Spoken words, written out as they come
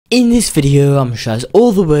In this video, I'm going to show you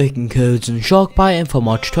all the working codes on Sharkbite for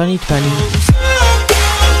March 2020.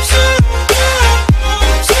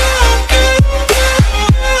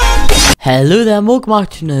 Hello there and welcome back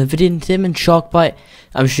to another video. Today in Sharkbite,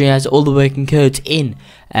 I'm showing you guys all the working codes in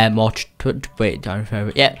March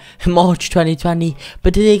 2020.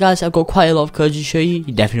 But today guys, I've got quite a lot of codes to show you.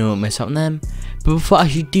 You definitely won't miss out on them. But before I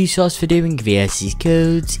actually do start this video and give you guys these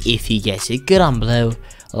codes, if you guess it good down below,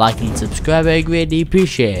 like and subscribe, I greatly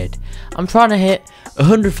appreciate it. I'm trying to hit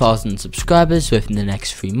 100,000 subscribers within the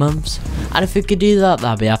next 3 months, and if we could do that,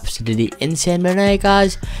 that'd be absolutely insane. But now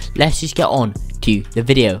guys, let's just get on to the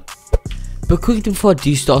video. But quickly before I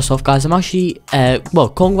do start us off guys, I'm actually, well,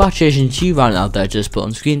 congratulations to you right out there just put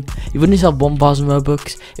on screen. You've won yourself 1,000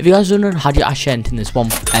 Robux. If you guys are wondering how do you actually enter in this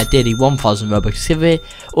daily 1,000 Robux giveaway,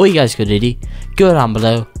 all you guys gotta do, go down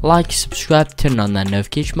below, like, subscribe, turn on that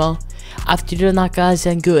notification bell. After doing that guys,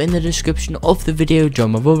 then go in the description of the video,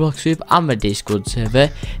 join my Roblox group and my Discord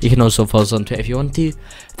server. You can also follow us on Twitter if you want to.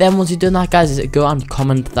 Then once you've done that guys, go and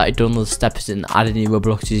comment that you've done all the steps and add a new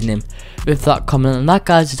Roblox username with that comment, and that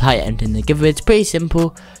guys is how you enter in the giveaway. It's pretty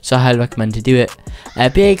simple, so I highly recommend to do it.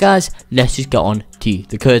 But yeah guys, let's just get on to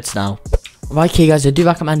the codes now. Right, okay guys, I do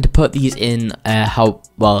recommend to put these in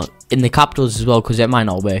in the capitals as well, because it might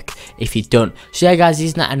not work if you don't. So yeah guys,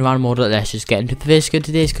 these are not in random order. Let's just get into the first code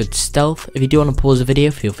today. It's called Stealth. If you do want to pause the video,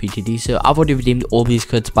 feel free to do so. I've already redeemed all these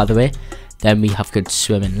codes by the way. Then we have code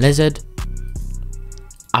Swimming Lizard.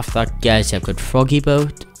 After that guys, you have code Froggy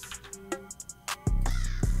Boat.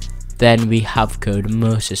 Then we have code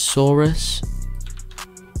Mosasaurus.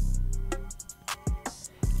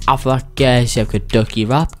 After that guys, you have code Ducky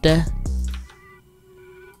Raptor.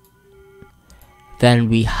 Then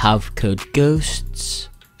we have code Ghosts.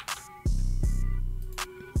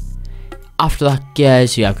 After that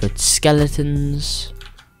guys, we have code Skeletons.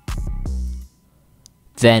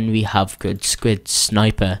 Then we have code Squid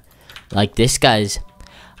Sniper, like this guys.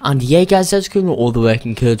 And yeah guys, that's going to all the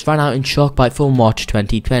working codes right now in Sharkbite for March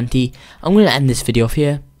 2020. I'm going to end this video off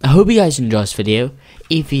here. I hope you guys enjoyed this video.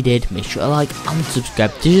 If you did, make sure to like and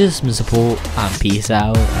subscribe to show some support, and peace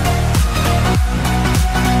out.